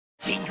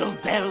Jingle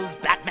bells,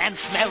 Batman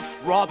smelt,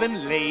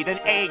 Robin laid an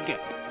egg.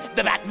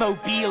 The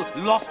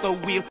Batmobile lost the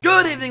wheel.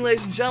 Good evening,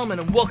 ladies and gentlemen,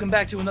 and welcome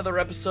back to another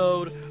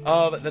episode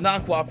of The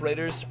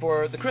Non-Cooperators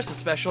for the Christmas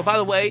special. By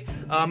the way,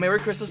 Merry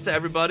Christmas to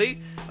everybody.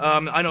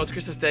 I know it's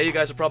Christmas Day. You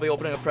guys are probably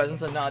opening up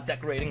presents and not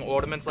decorating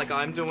ornaments like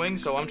I'm doing,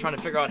 so I'm trying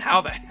to figure out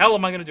how the hell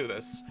am I going to do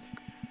this.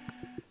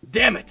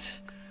 Damn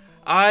it!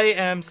 I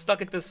am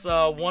stuck at this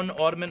one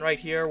ornament right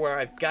here where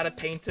I've got to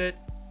paint it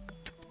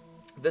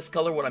this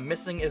color. What I'm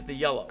missing is the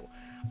yellow.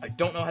 I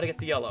don't know how to get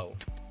the yellow.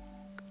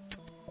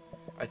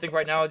 I think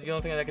right now the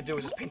only thing I can do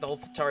is just paint the whole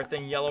entire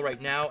thing yellow right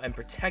now and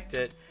protect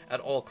it at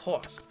all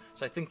costs.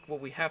 So I think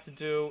what we have to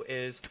do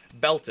is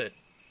belt it.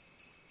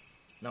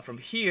 Now from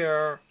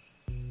here,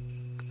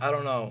 I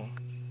don't know.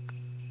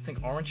 I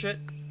think orange it.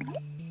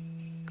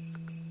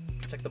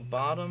 Protect the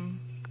bottom.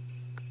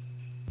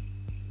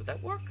 Would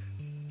that work?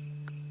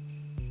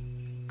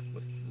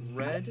 With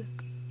red.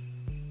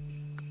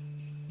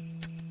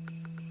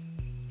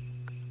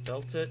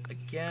 Belt it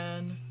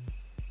again.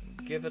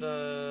 Give it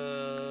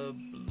a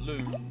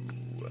blue.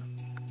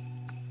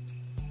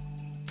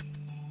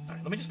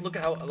 Alright, let me just look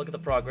at the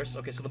progress.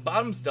 Okay, so the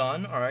bottom's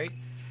done, alright.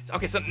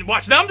 Okay, so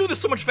watch, now I'm doing this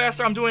so much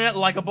faster, I'm doing it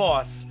like a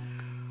boss.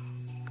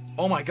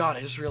 Oh my god, I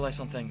just realized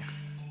something.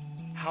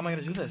 How am I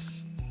gonna do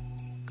this?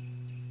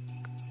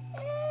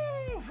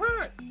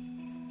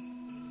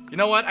 You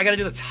know what? I gotta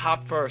do the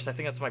top first. I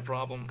think that's my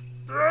problem.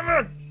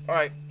 Alright,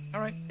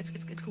 alright. It's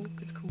cool.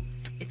 It's cool.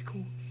 It's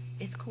cool.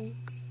 It's cool.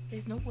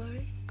 There's no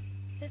worries.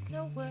 There's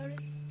no worries.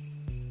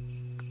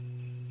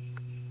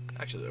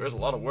 Actually, there is a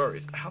lot of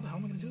worries. How the hell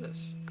am I gonna do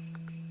this?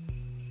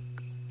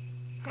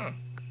 Huh.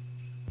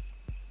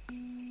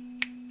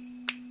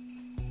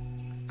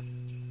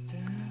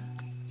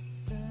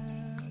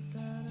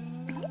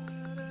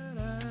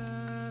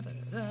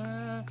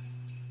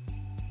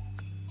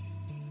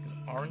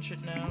 Gonna orange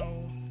it now.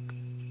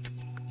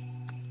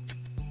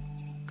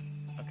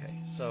 Okay,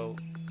 so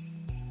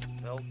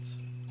belt.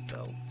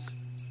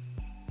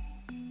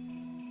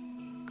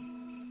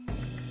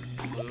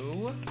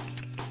 Blue.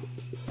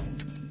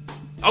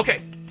 Okay,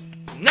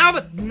 now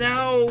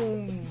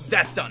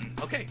that's done.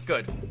 Okay,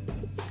 good.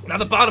 Now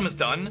the bottom is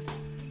done.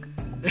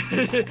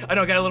 I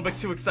know I got a little bit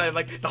too excited.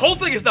 Like the whole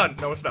thing is done.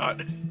 No, it's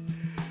not.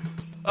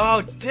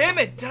 Oh damn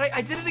it!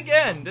 I did it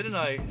again, didn't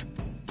I?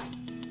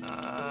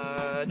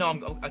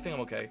 No, I think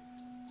I'm okay.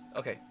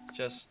 Okay,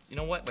 just you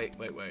know what? Wait.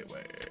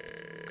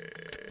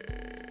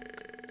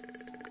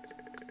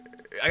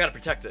 I gotta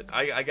protect it.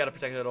 I gotta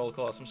protect it at all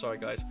costs. I'm sorry,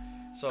 guys.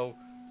 So.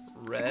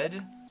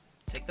 Red,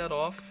 take that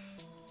off.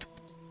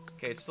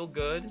 Okay, it's still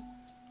good.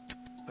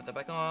 Put that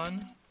back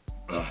on.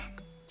 Oh!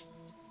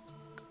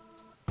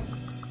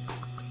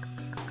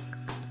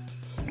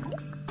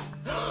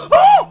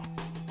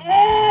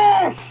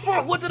 Oh!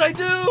 Fuck! What did I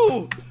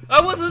do?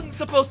 I wasn't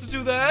supposed to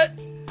do that.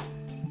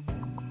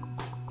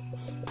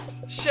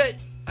 Shit.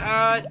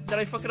 Did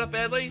I fuck it up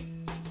badly?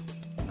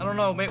 I don't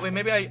know. Wait.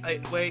 Maybe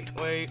wait.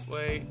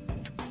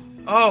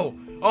 Oh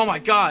my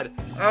God.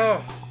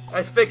 Oh,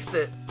 I fixed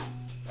it.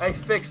 I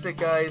fixed it,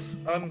 guys.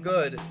 I'm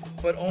good.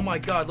 But oh my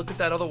god, look at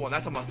that other one.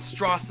 That's a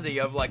monstrosity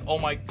of like,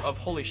 of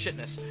holy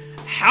shitness.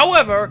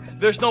 However,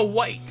 there's no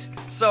white.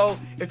 So,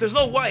 if there's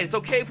no white, it's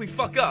okay if we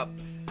fuck up.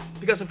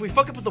 Because if we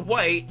fuck up with the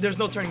white, there's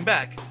no turning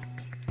back.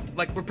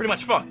 Like, we're pretty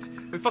much fucked.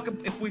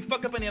 If we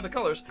fuck up any other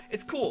colors,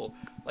 it's cool.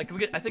 Like,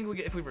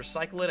 if we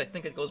recycle it, I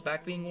think it goes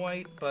back being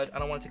white, but I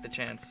don't want to take the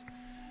chance.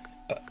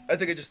 I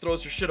think it just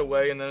throws your shit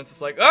away, and then it's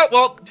just like, oh,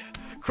 well,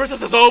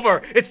 Christmas is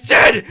over! It's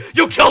dead!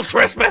 You killed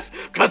Christmas!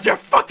 Because they're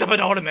fucked up an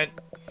ornament!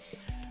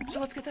 So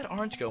let's get that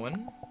orange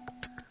going.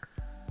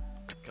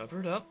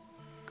 Cover it up.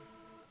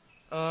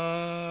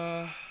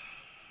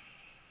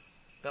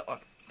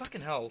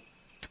 Fucking hell.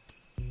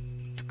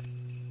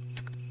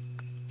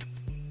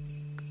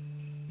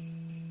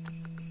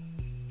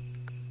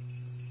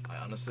 I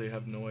honestly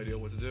have no idea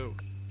what to do.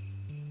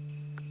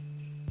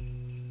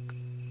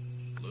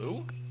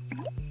 Blue?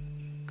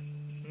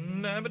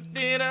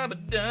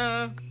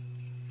 Da-ba-dee-da-ba-da.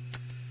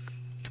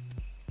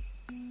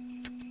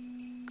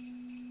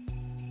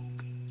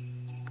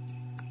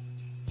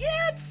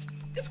 Yeah, it's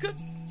good.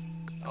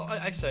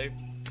 I say.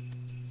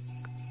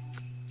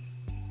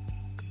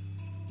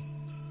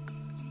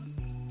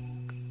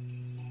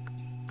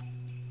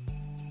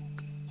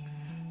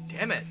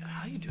 Damn it!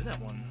 How do you do that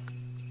one?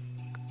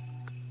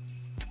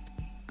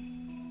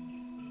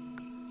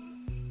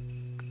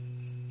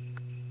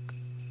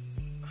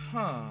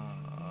 Huh.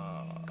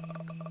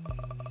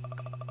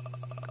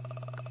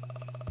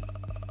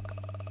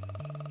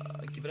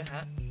 Give it a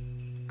hat.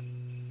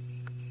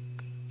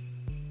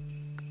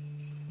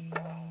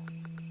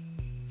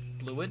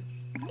 Blue it.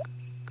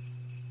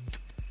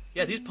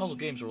 Yeah, these puzzle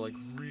games are like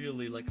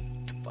really like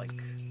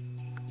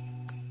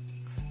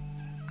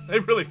they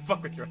really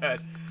fuck with your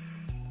head.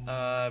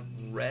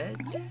 Red?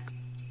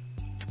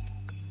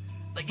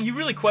 Like you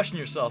really question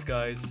yourself,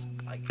 guys.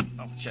 Like,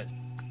 oh shit.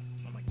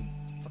 Oh my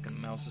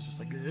fucking mouse is just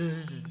like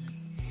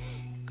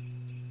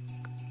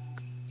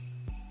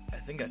I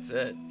think that's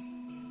it.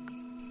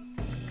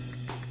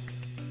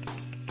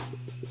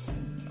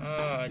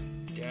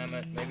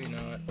 Damn it, maybe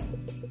not.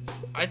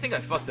 I think I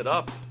fucked it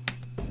up.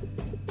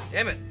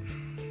 Damn it.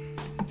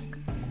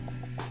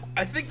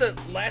 I think the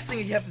last thing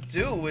you have to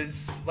do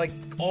is, like,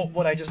 all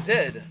what I just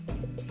did.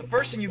 The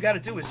first thing you gotta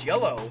do is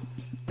yellow,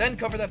 then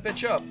cover that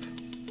bitch up.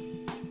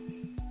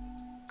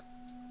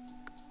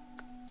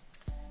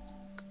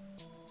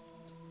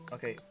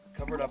 Okay,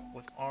 cover it up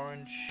with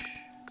orange.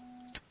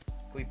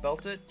 Can we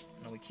belt it?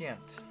 No, we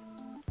can't.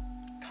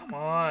 Come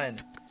on.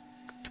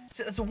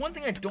 See, that's the one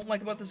thing I don't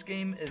like about this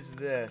game is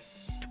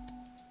this.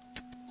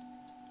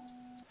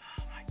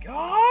 Oh my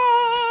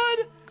god!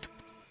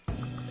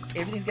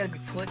 Everything's gotta be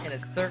put in a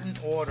certain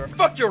order.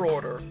 Fuck your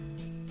order!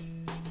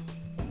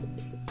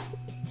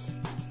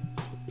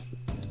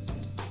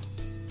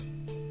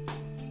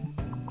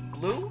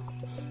 Blue?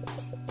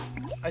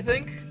 I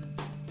think?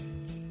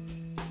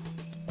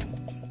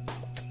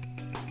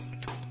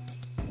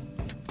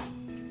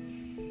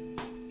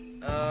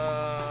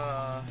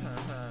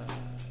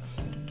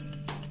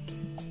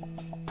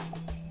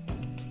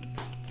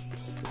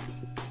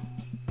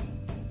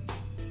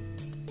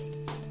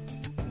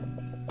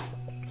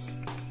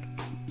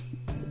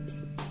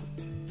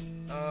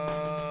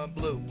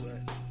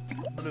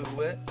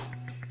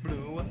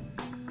 Blue. I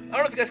don't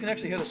know if you guys can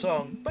actually hear the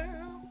song.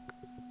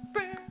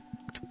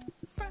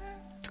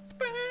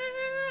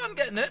 I'm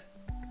getting it.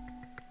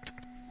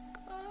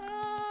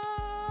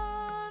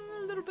 A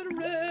little bit of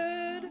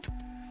red.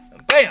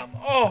 Bam!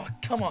 Oh,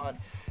 come on.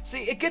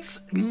 See, it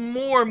gets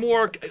more and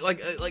more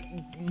like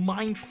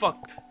mind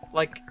fucked,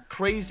 like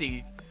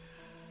crazy.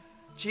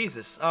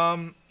 Jesus.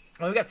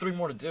 Well, we got 3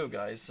 more to do,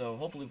 guys, so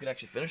hopefully we can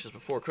actually finish this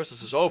before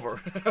Christmas is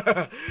over.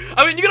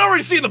 I mean, you can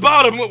already see in the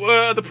bottom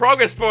the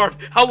progress bar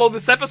how long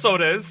this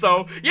episode is,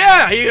 so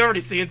yeah, you can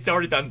already see it's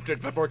already done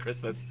before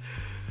Christmas.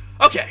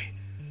 Okay.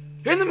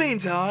 In the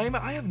meantime,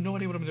 I have no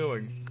idea what I'm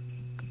doing.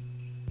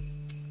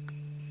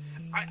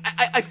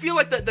 I feel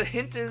like the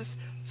hint is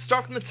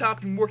start from the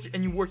top and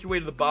you work your way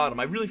to the bottom.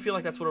 I really feel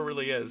like that's what it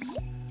really is.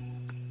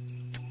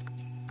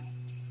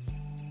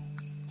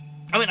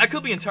 I mean, I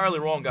could be entirely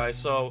wrong, guys,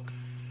 so...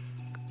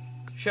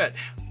 Shit.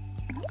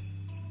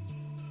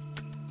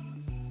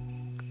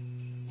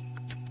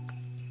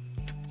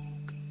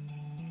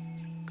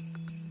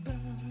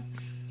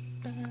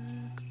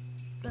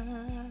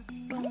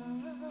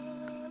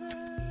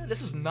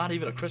 This is not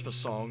even a Christmas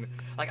song.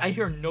 Like, I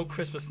hear no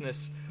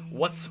Christmasness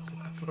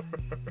whatsoever.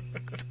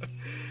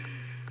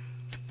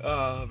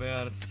 Oh,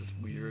 man, it's just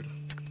weird.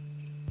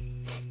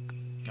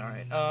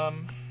 Alright, no,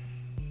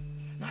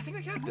 I think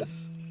I got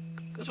this.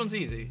 This one's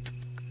easy.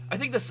 I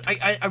think this,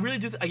 I really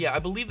do, yeah, I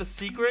believe the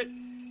secret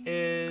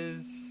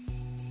is,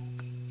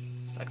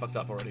 I fucked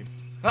up already.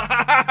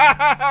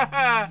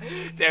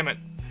 Damn it.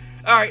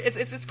 Alright,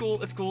 it's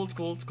cool, it's cool.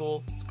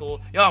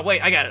 Yo,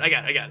 wait, I got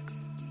it.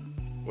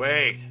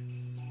 Wait.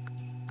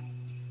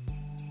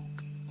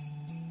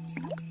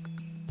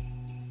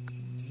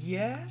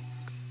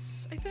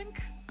 Yes, I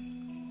think?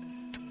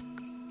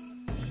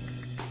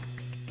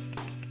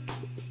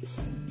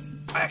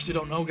 I actually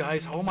don't know,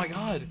 guys. Oh my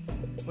god.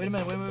 Wait a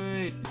minute,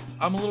 wait.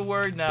 I'm a little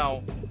worried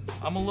now.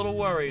 I'm a little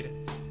worried.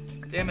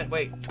 Damn it,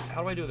 wait.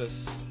 How do I do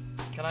this?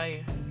 Can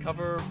I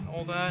cover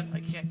all that?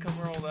 I can't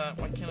cover all that.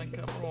 Why can't I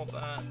cover all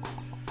that?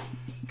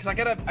 Because I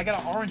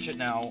gotta orange it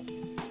now.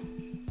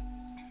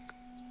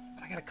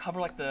 I gotta cover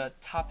like the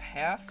top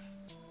half?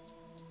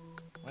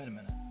 Wait a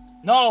minute.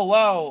 No,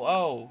 whoa,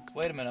 oh.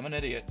 Wait a minute, I'm an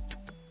idiot.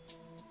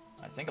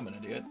 I think I'm an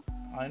idiot.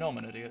 I know I'm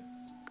an idiot.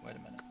 Wait a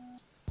minute.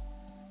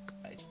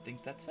 I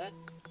think that's it.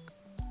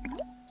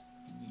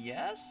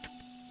 Yes?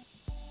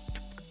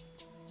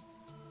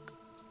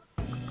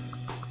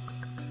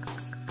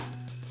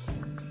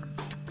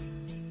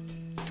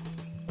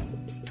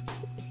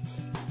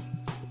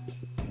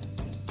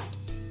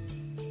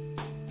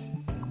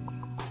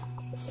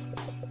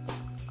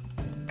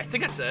 I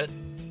think that's it.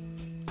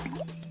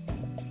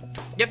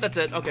 Yep, that's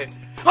it. Okay.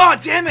 Oh,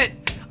 damn it!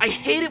 I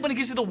hate it when it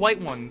gives you the white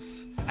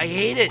ones. I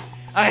hate it.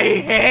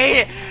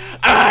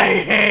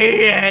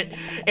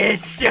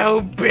 It's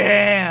so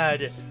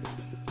bad.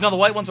 No, the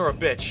white ones are a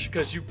bitch,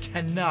 because you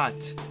cannot,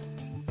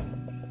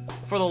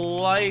 for the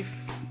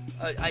life,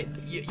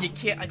 you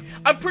can't,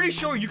 I'm pretty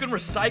sure you can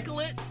recycle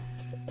it,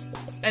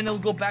 and it'll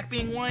go back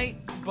being white,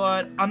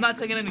 but I'm not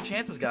taking any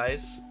chances,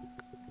 guys.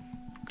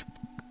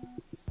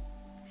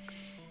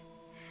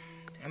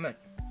 Damn it.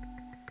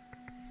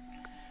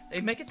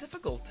 They make it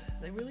difficult.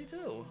 They really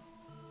do.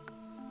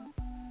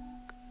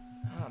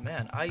 Oh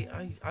man, I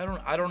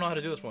don't know how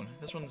to do this one.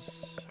 This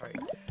one's alright.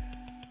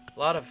 A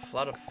lot of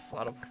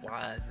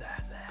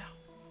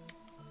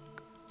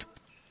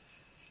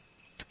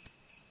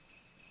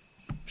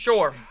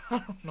Sure. I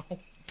don't know.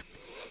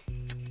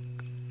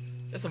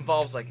 This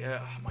involves like,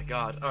 oh my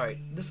god. Alright,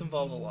 this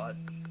involves a lot.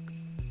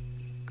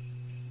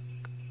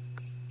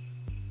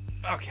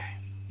 Okay.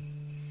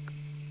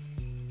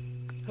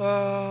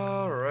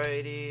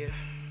 Alrighty.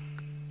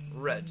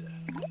 Red.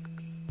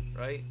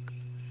 Right?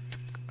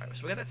 Alright,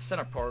 so we got that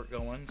center part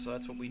going, so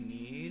that's what we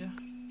need.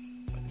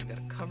 We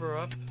gotta cover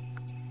up.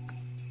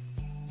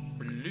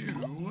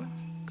 Blue.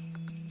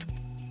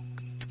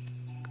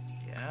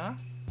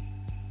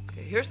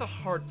 Okay, here's the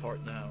hard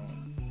part now.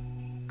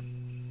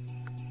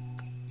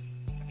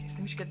 Okay,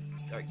 so we should get...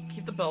 Alright,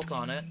 keep the belt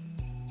on it.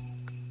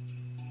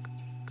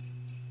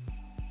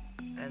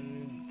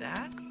 And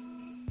that?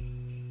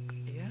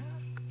 Yeah?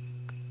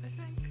 I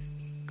think.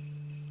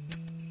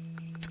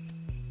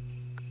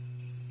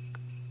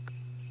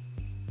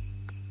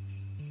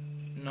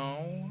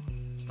 No,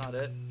 it's not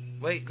it.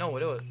 Wait, no,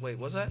 wait,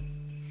 was that?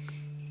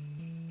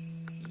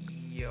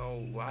 Yo,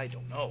 I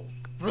don't know.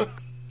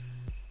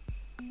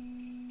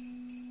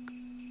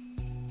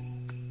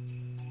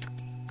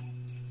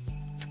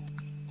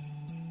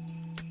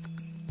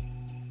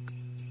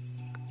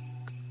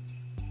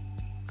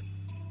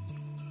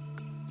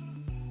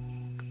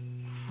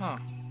 Huh.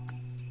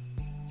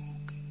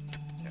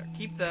 Yeah,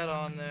 keep that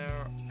on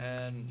there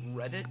and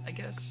Reddit, I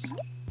guess.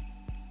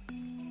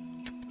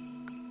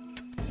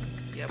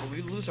 Yeah, but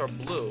we lose our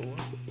blue.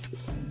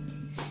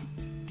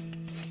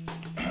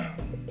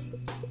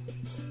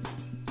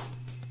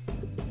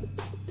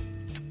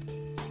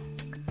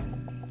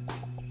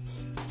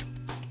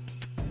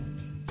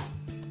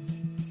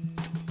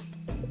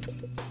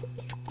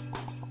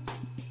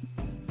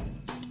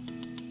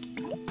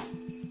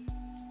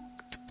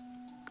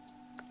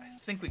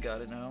 I think we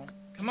got it now.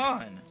 Come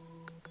on.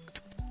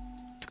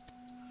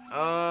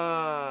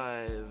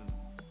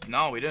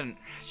 No, we didn't.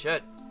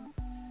 Shit.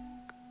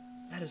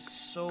 That is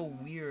so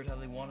weird how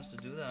they want us to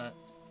do that.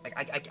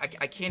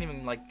 I can't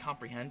even, like,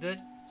 comprehend it.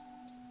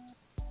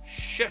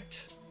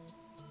 Shit.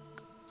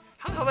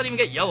 How the hell did that even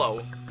get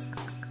yellow?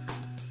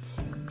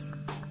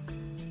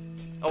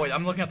 Oh, wait,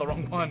 I'm looking at the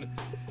wrong one.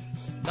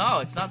 No,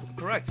 it's not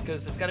correct,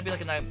 because it's got to be,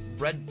 like, in that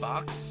red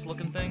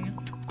box-looking thing.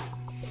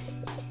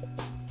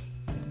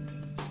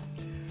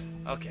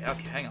 Okay,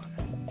 hang on.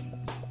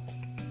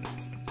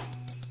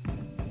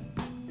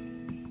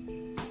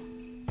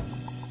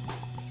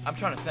 I'm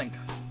trying to think.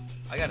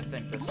 I gotta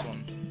think this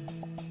one.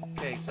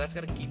 Okay, so that's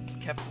gotta keep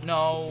kept.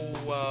 No,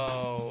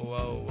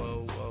 whoa.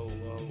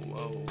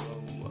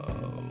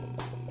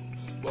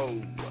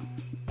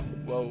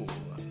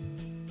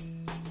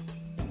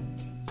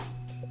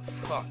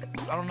 Fuck,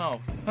 I don't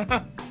know.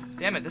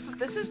 Damn it, this is,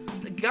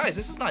 guys,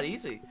 this is not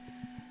easy.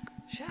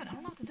 Shit, I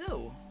don't know what to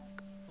do.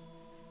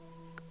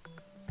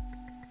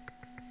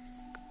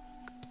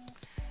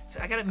 See,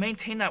 I gotta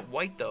maintain that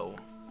white though.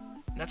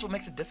 And that's what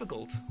makes it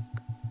difficult.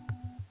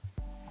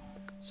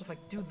 So if I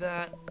do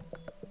that...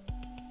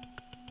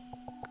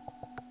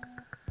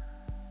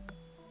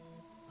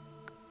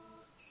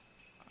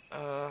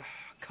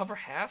 cover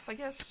half, I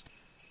guess?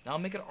 Now I'll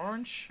make it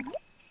orange.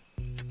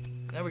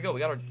 There we go, we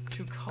got our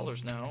two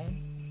colors now.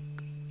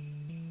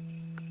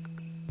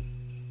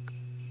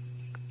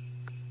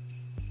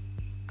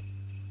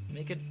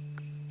 Make it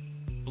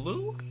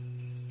blue,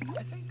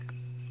 I think?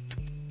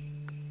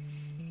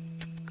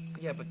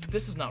 Yeah, but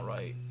this is not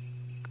right.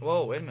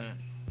 Whoa, wait a minute.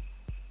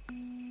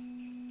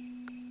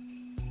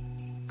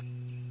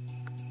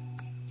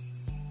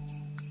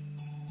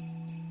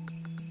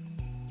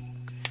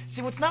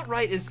 See, what's not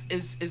right is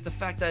the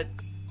fact that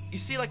you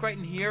see, like right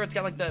in here, it's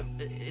got like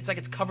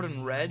it's covered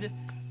in red,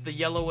 the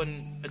yellow and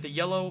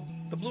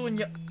the blue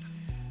and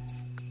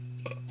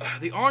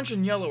the orange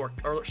and yellow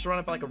are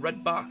surrounded by like a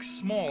red box,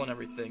 small and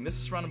everything. This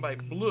is surrounded by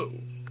blue,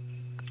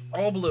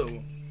 all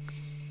blue.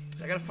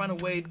 So I gotta find a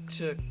way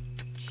to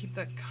keep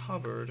that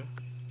covered.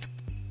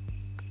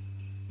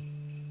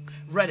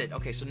 Reddit.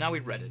 Okay, so now we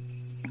Reddit.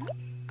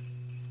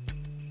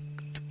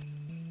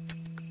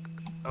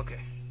 Okay.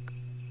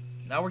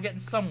 Now we're getting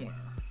somewhere.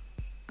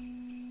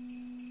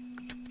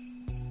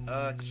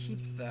 Keep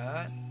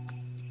that.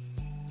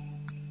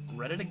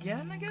 Reddit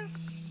again, I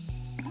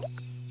guess?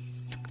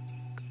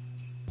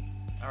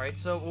 Alright,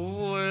 so...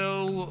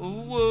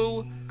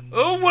 Whoa.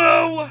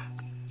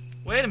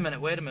 Wait a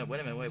minute. Wait.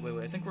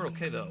 I think we're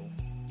okay, though.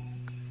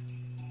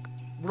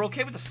 We're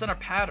okay with the center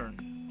pattern.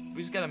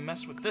 We just gotta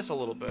mess with this a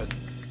little bit.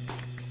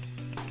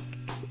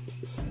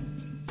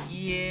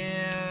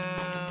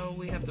 Yeah,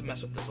 we have to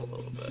mess with this a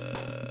little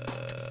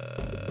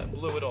bit.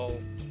 Blue it all.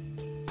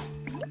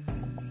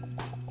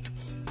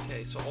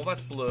 Okay, so all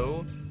that's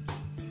blue.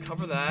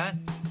 Cover that.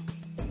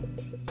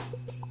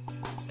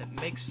 It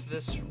makes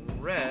this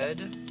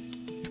red.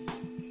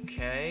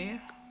 Okay.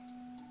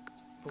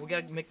 But we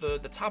gotta make the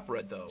top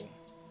red, though.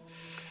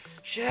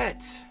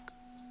 Shit!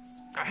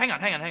 Alright, hang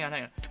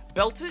on.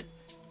 Belt it,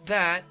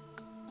 that.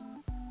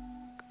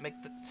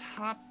 Make the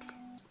top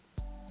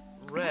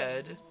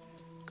red.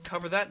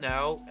 Cover that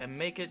now, and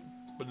make it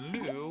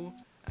blue.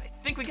 I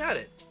think we got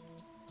it.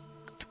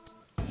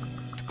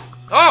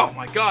 Oh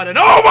my god, and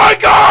oh my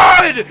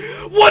god!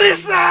 What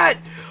is that?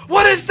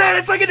 What is that?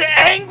 It's like an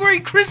angry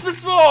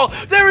Christmas ball!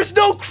 There is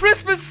no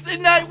Christmas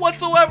in that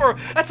whatsoever!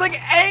 That's like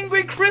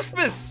angry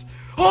Christmas!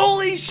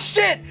 Holy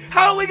shit!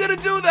 How are we gonna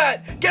do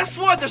that? Guess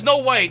what? There's no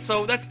white,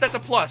 so that's a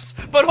plus.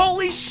 But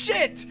holy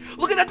shit!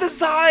 Look at that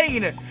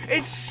design!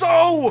 It's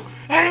so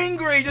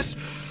angry! Just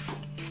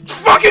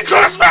fucking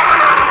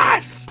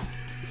Christmas!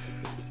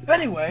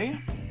 Anyway.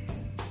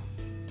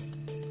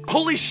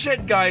 Holy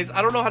shit, guys.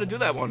 I don't know how to do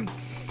that one.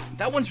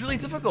 That one's really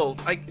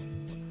difficult.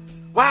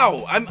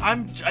 Wow,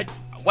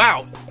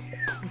 wow.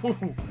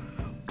 Ooh,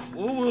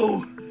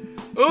 ooh,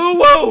 ooh,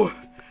 whoa.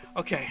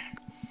 Okay.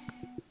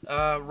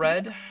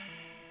 Red.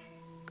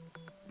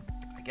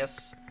 I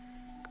guess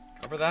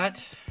cover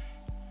that.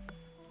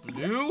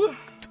 Blue.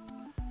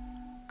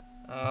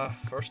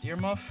 First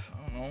earmuff. I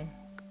don't know.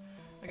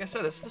 Like I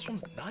said, this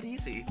one's not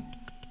easy.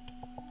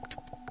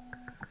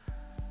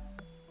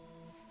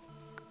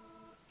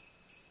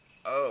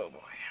 Oh boy.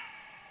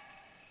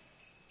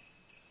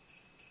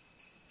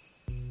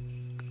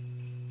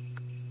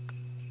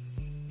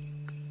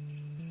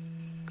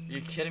 Are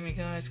you kidding me,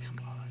 guys? Come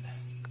on.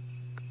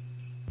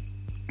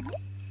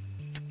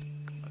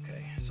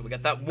 Okay, so we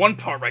got that one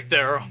part right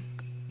there.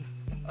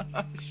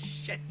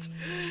 Shit.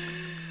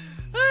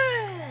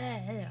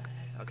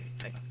 Okay,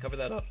 hang on. Cover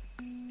that up.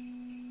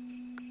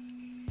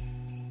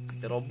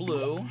 Make that all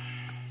blue.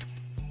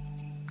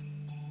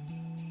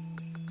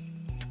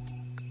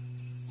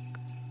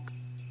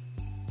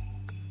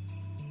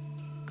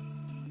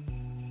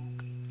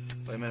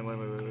 Wait a minute,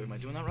 wait. Am I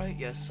doing that right?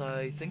 Yes,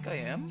 I think I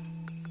am.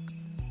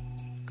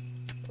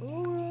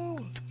 Oro!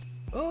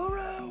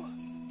 Oro!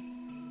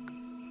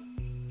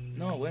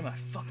 No, wait a minute, I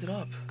fucked it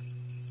up.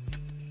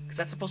 Because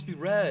that's supposed to be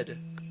red.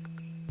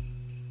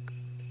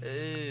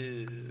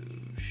 Oh,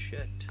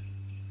 shit.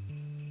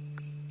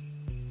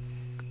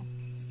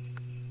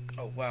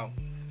 Oh, wow.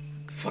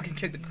 Fucking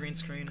kicked the green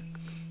screen.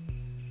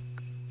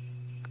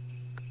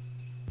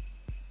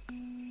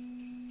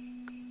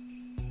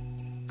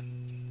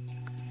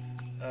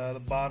 The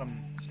bottom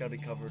has got to be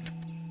covered.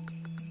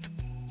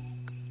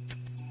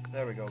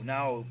 There we go.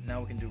 Now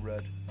we can do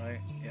red, right?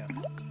 Yeah.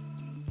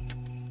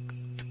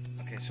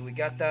 Okay, so we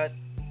got that.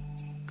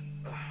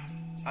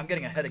 I'm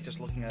getting a headache just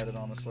looking at it,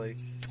 honestly.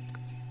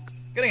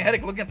 Getting a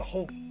headache looking at the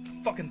whole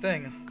fucking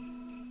thing.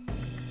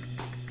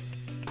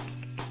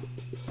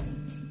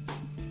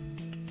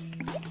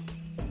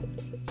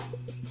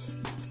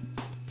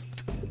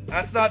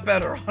 That's not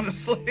better,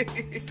 honestly.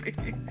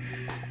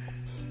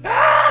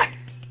 Ah!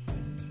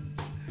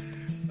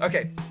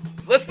 Okay,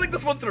 let's think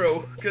this one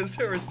through, because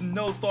there is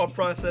no thought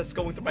process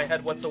going through my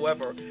head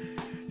whatsoever.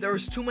 There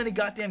is too many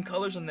goddamn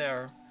colors in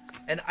there,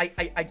 and I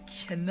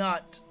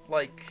cannot,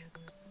 like...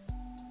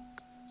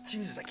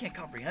 Jesus, I can't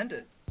comprehend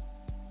it.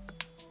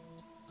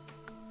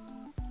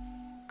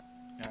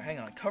 Now, hang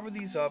on, cover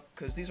these up,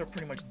 because these are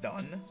pretty much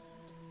done.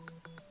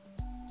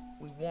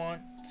 We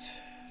want...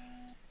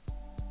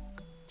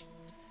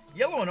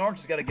 Yellow and orange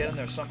has got to get in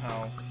there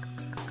somehow.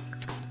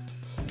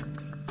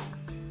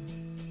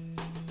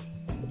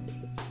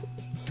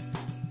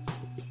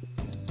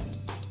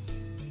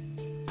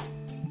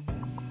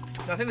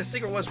 Now, I think the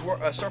secret was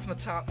start from the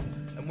top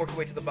and work your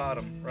way to the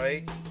bottom,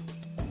 right?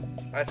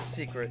 That's a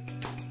secret.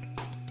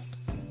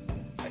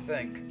 I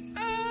think.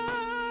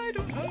 I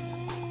don't know.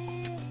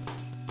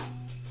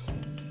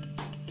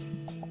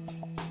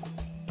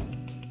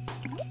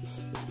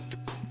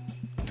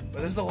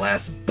 But this is the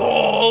last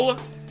ball!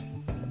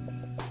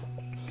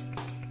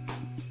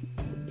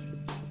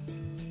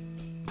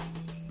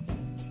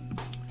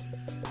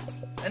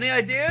 Any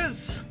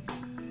ideas?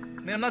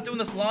 I mean, I'm not doing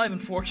this live,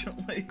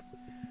 unfortunately.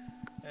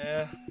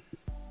 Yeah.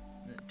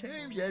 At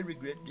times I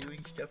regret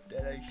doing stuff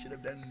that I should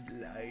have done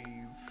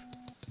live.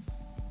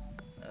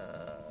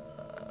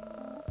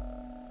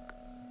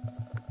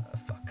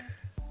 Fuck.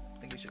 I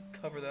think we should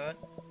cover that.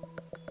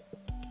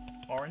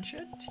 Orange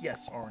it?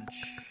 Yes,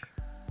 orange.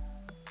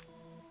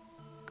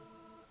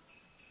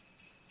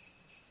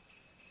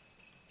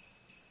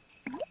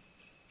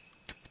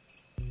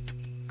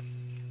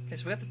 Okay,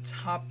 so we got the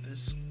top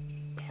is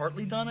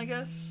partly done, I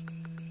guess.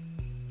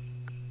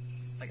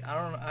 Like, I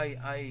don't know,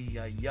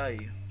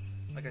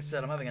 like I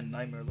said, I'm having a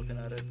nightmare looking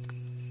at it.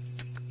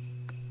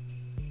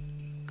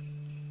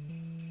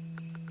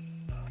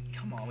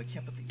 Come on, we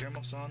can't put the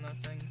earmuffs on that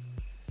thing.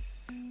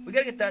 We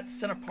gotta get that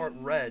center part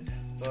red,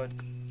 but,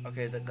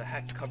 okay, the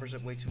hat covers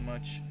it way too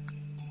much.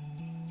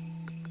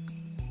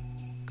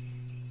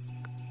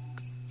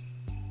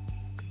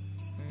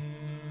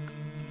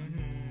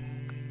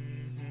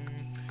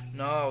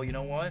 No, you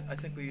know what? I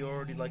think we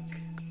already, like,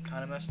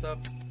 kind of messed up.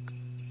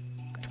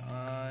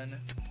 Hang on.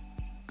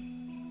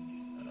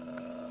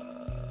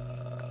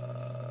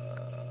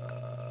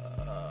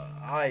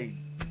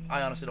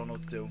 I honestly don't know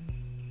what to do.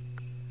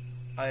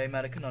 I'm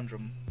at a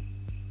conundrum.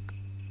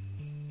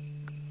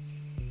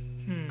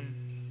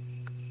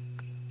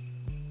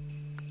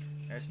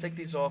 Let's take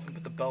these off and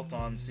put the belt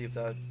on, see if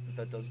that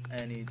does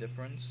any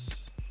difference.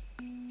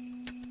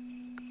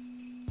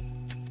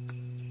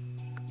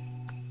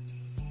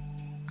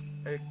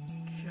 Okay,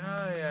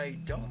 I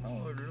don't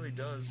know if it really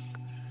does.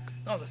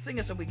 No, the thing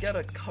is that we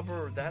gotta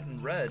cover that in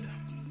red.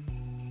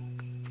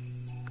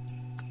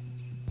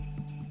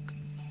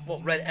 Well,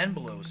 red and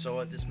blue,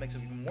 so this makes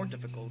it even more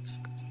difficult.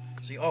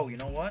 So, oh, you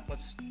know what?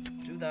 Let's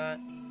do that.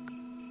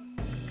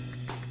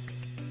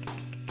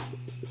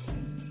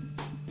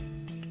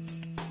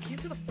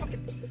 Can't do the fucking...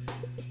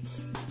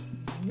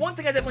 One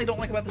thing I definitely don't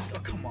like about this... Oh,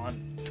 come on.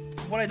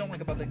 What I don't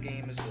like about the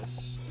game is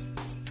this.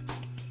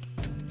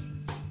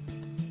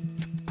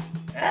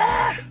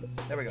 Ah!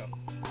 There we go.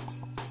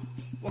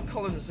 What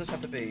color does this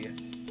have to be?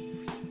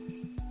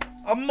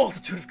 A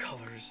multitude of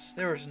colors.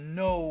 There is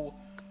no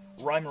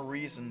rhyme or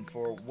reason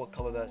for what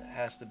color that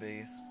has to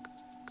be.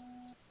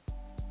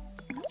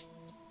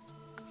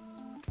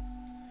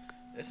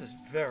 This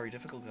is very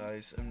difficult,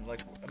 guys. And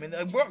like, I mean,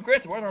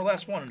 granted, we're on our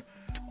last one.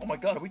 Oh my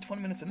god, are we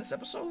 20 minutes in this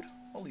episode?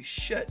 Holy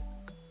shit.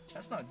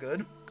 That's not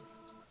good.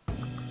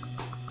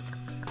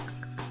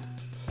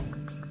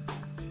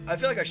 I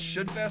feel like I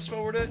should fast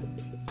forward it.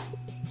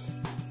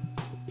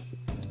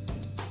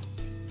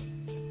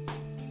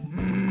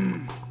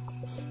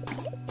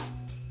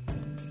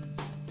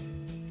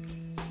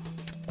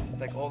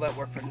 Like all that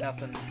work for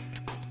nothing.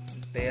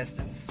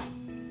 Bastards.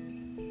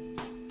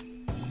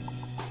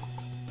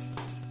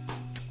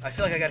 I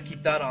feel like I gotta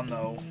keep that on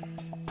though.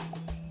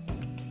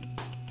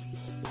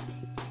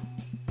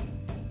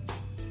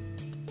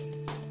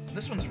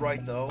 This one's right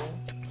though.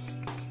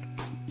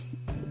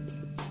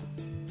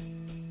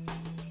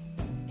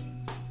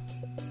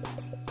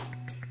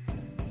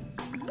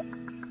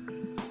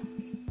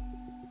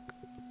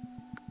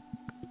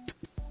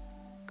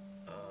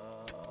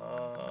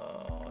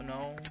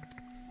 No.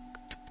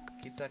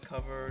 Keep that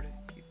covered.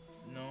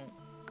 No.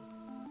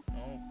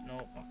 Oh,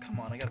 come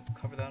on, I gotta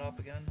cover that up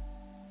again.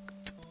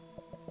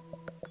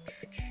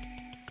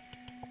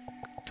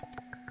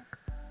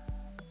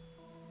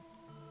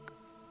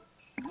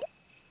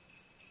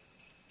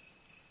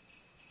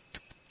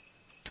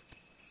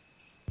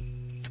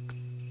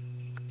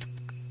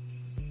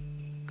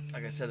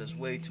 Like I said, there's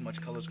way too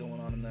much colors going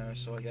on in there,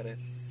 so I gotta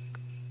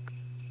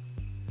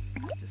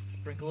just a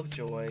sprinkle of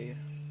joy.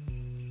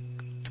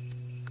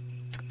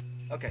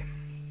 Okay,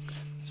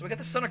 so we got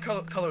the center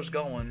colors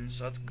going,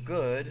 so that's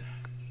good.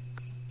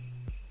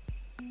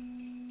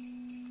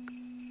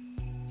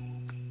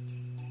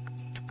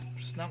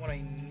 Just not what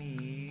I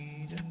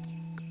need.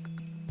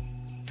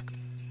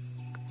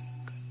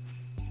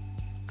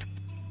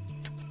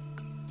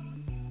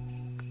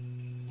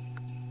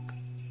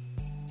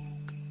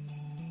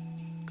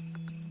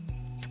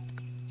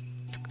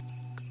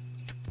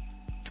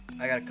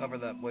 I gotta cover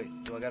that. Wait,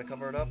 do I gotta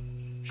cover it up?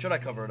 Should I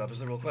cover it up is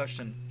the real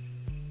question.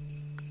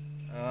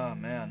 Oh,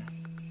 man.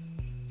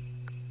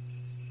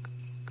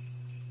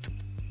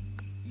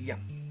 Yeah.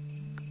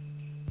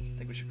 I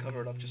think we should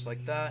cover it up just like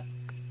that.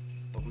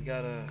 But we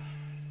gotta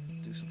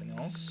do something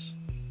else.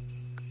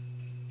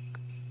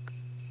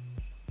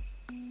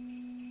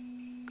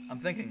 I'm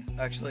thinking,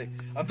 actually.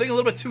 I'm thinking a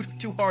little bit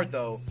too hard,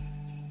 though.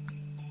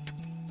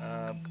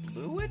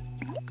 Blue it?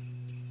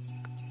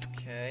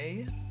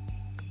 Okay.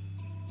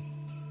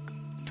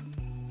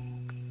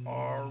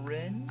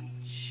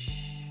 Orange.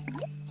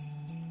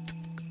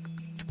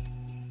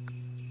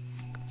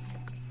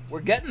 We're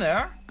getting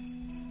there.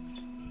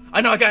 I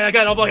know, I got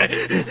it. I'm like,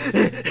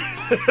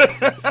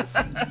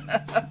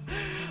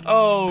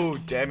 oh,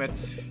 damn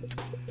it.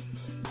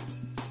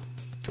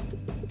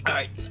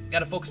 Alright,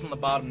 gotta focus on the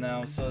bottom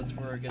now, so that's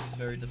where it gets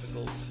very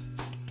difficult.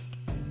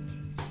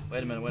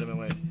 Wait a minute.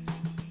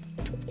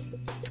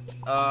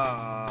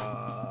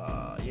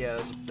 Yeah,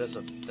 there's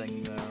a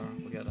thing there.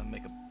 We gotta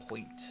make a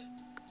point.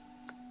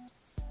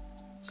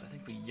 So I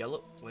think we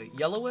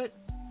yellow it?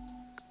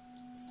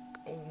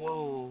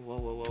 Whoa.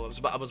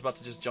 I was about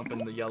to just jump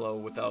into the yellow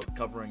without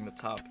covering the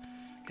top.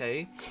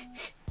 Okay.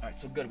 Alright,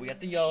 so good. We got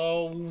the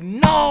yellow.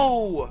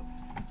 No!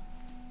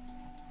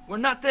 We're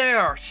not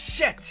there!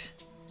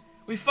 Shit!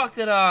 We fucked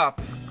it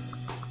up.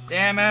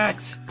 Damn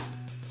it!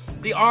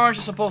 The orange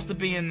is supposed to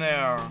be in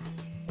there.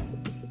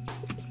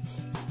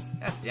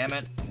 God damn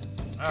it.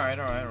 Alright.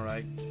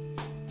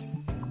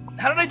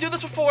 How did I do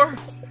this before?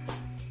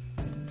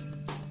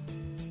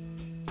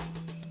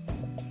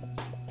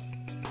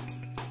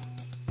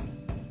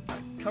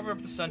 Cover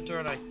up the center,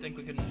 and I think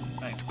we can.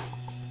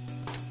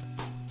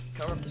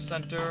 Cover up the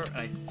center, and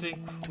I think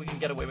we can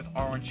get away with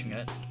oranging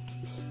it.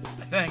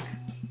 I think.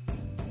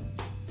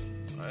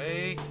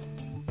 Right?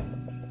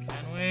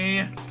 Can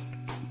we,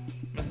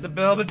 Mr.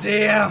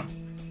 Belvedere?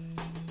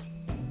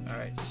 All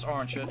right, just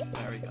orange it.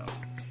 There we go.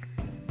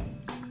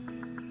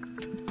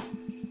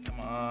 Come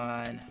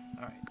on.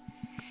 All right.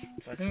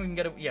 So I think we can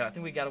get it. Yeah, I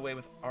think we got away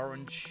with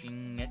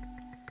oranging it.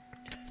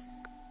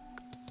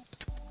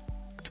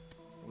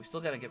 We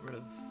still gotta get rid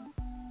of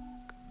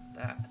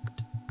that.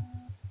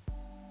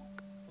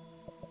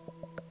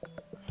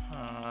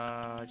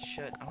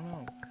 Shit, I don't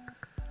know.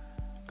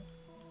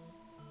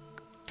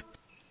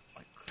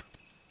 Like,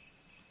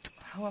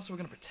 how else are we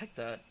gonna protect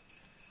that?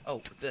 Oh,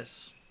 with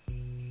this.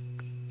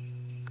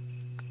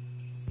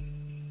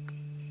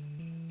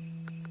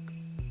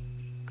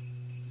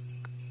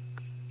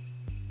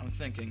 I'm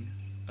thinking.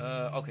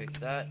 Okay,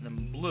 that and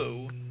then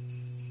blue,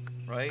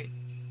 right?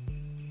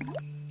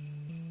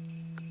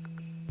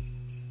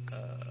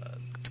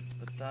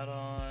 Put that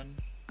on,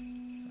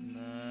 and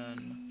then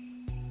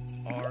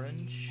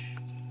orange.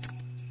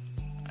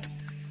 I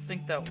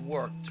think that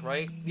worked,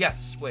 right?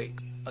 Yes. Wait.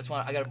 I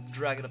gotta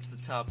drag it up to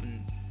the top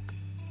and.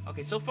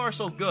 Okay, so far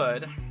so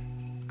good.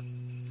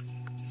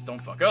 Just don't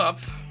fuck up.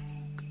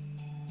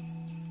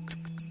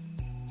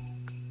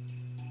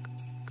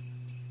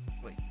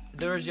 Wait,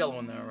 there is yellow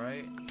in there,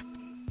 right?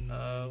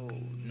 Oh,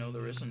 no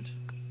there isn't.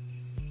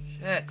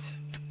 Shit.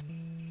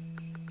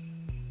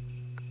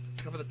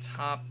 Cover the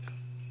top.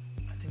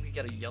 I think we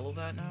gotta yellow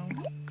that now.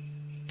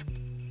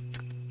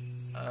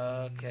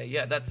 Okay,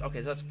 yeah, that's okay.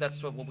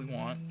 That's what we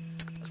want.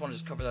 I just want to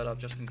just cover that up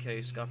just in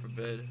case, God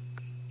forbid.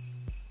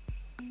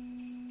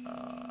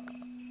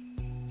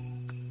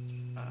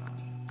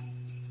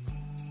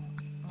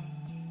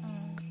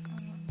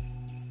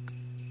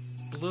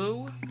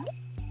 Blue.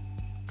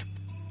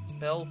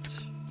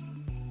 Belt.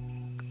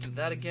 Do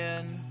that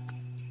again.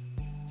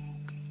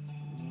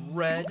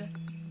 Red.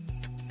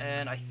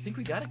 And I think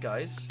we got it,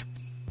 guys.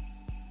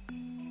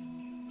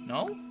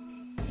 No?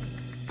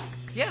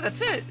 Yeah,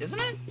 that's it, isn't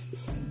it?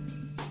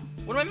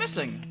 What am I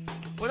missing?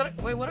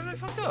 Wait, what did I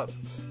fuck up?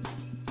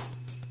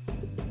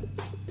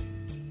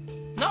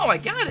 No, I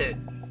got it!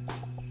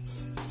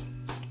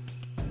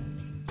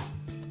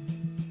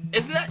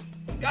 Isn't that...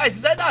 Guys,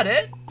 is that not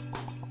it?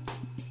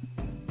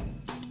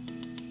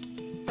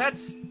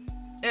 That's...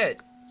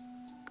 it.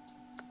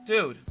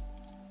 Dude.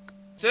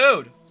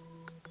 Dude!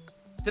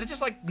 Did it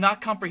just, like,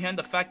 not comprehend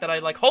the fact that I,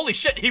 like... Holy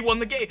shit, he won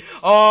the game!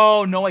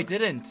 Oh, no, I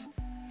didn't.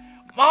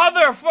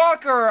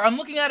 Motherfucker! I'm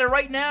looking at it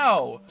right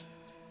now!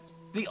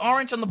 The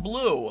orange on the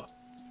blue.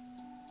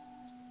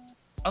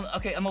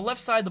 Okay, on the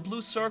left side, the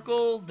blue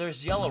circle,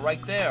 there's yellow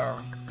right there.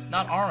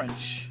 Not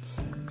orange.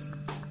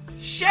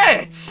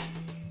 Shit!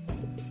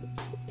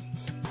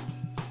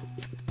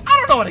 I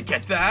don't know how to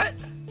get that!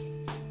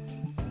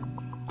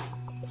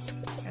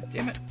 God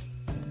damn it.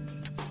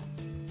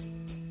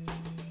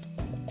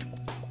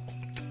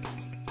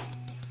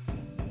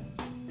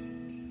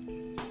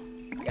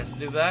 I guess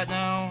do that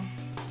now.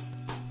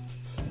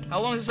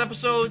 How long is this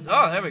episode?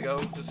 Oh, there we go.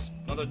 Just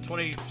another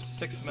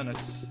 26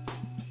 minutes.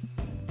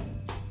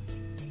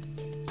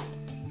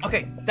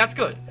 Okay, that's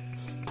good.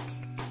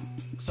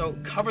 So,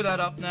 cover that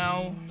up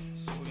now,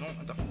 so we don't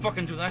have to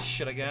fucking do that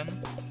shit again.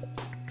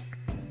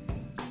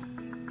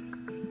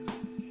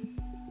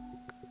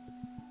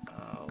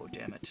 Oh,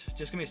 damn it.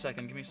 Just give me a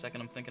second,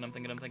 I'm thinking.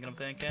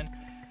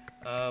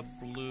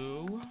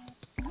 Blue.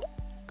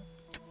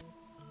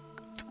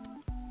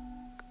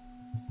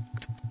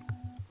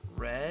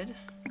 Red.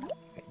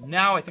 Okay,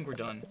 now I think we're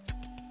done.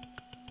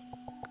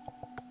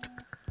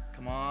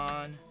 Come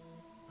on.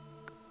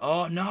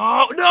 Oh,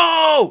 no!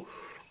 No!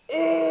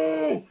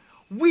 Oh!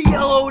 We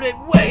yellowed it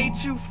way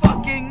too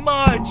fucking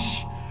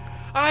much!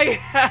 I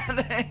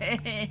had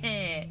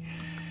it!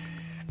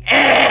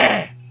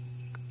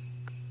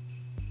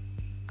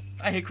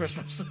 I hate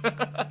Christmas.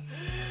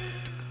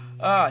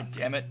 Ah,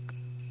 damn it.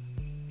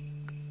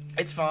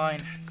 It's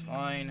fine. It's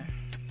fine.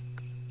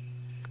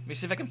 Let me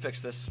see if I can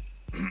fix this.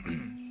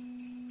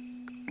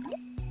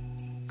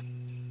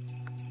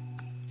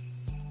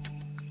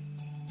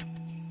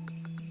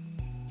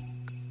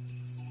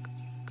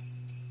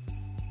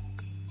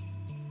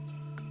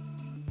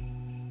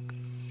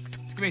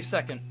 Just give me a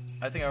second.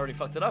 I think I already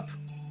fucked it up.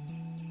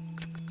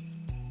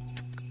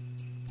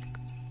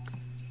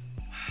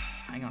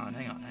 Hang on.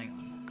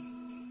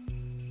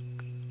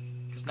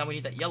 Because now we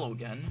need that yellow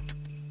again.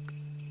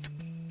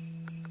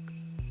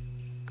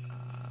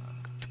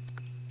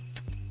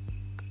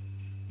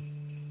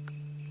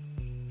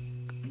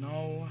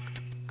 No.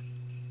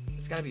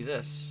 It's gotta be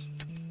this.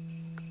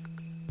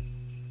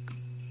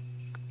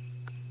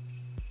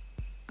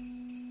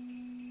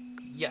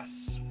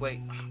 Yes. Wait.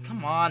 Oh,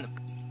 come on.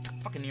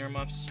 Fucking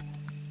earmuffs.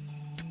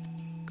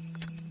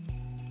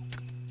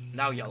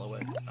 Now yellow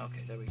it.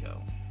 Okay, there we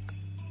go.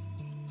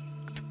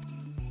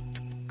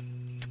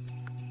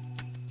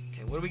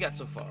 Okay, what do we got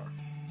so far?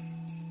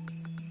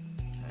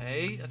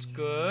 Okay, that's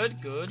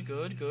good. Good.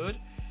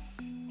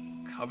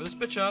 Cover this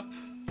bitch up.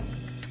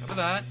 Cover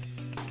that.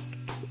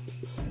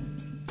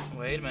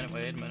 Wait a minute.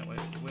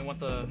 We want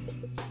the...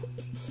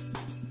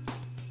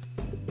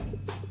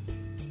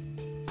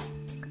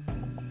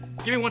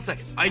 Give me 1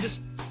 second.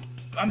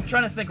 I'm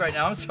trying to think right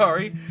now. I'm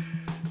sorry.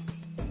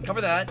 Cover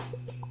that.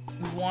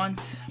 We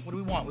want... What do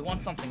we want? We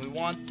want something. We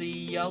want the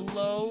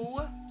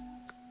yellow.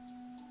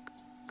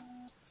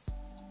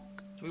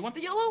 Do we want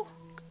the yellow?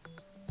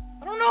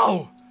 I don't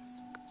know.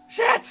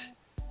 Shit!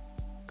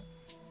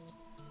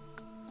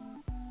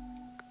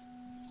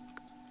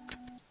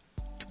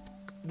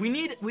 We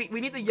need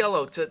the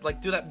yellow to,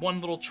 like, do that one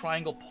little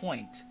triangle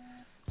point.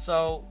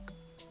 So...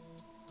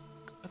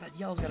 But that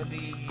yellow's gotta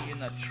be in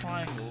that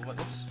triangle.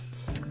 Whoops.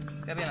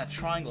 Gotta be in that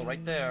triangle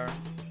right there.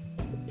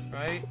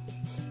 Right?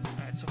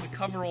 Alright, so if we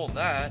cover all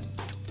that...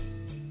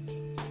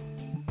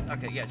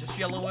 Okay, yeah, just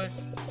yellow it.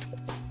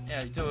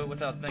 Yeah, you do it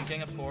without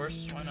thinking, of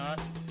course. Why not?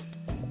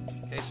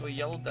 Okay, so we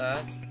yellowed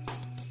that.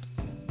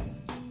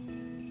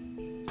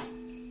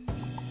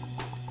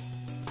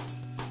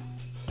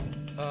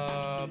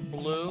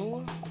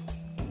 Blue.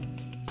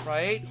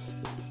 Right?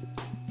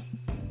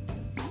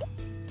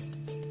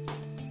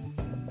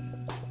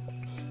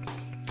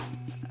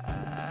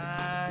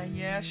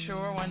 Yeah,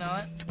 sure, why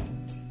not?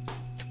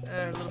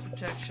 A little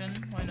protection,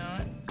 why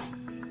not?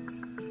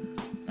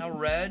 Now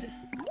red.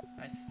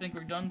 I think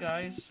we're done,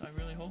 guys. I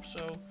really hope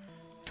so.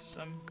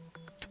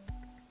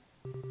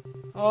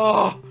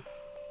 Oh!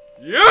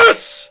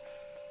 Yes!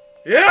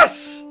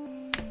 Yes!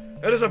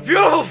 It is a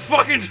beautiful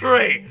fucking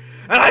tree!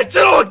 And I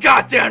did all the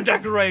goddamn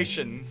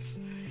decorations!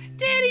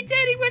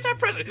 Daddy, where's our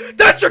present?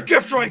 That's your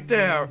gift right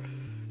there!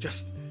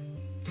 Just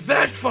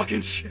that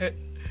fucking shit.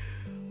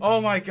 Oh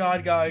my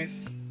god,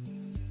 guys.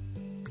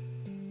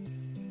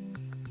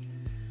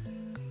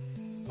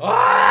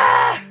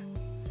 Ah!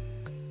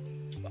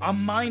 A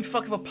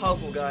mindfuck of a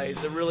puzzle,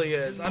 guys. It really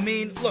is. I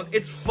mean, look,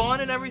 it's fun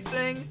and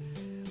everything,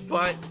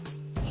 but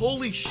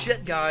holy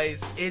shit,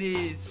 guys. It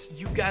is.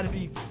 You gotta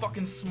be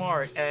fucking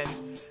smart, and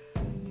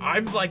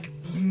I'm like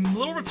a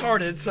little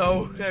retarded,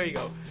 so there you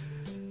go.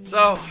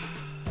 So,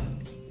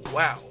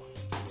 wow.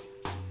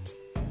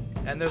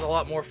 And there's a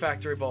lot more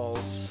factory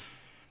balls,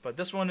 but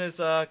this one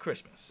is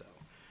Christmas, so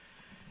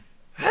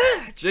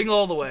jingle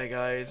all the way,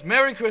 guys.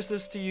 Merry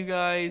Christmas to you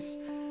guys,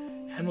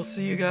 and we'll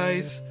see you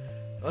guys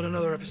on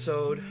another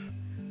episode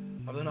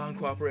of the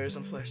Non-Cooperators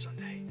on Flash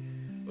Sunday.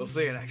 We'll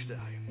see you next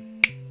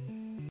time.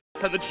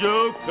 And the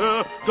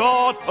Joker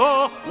got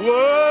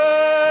away.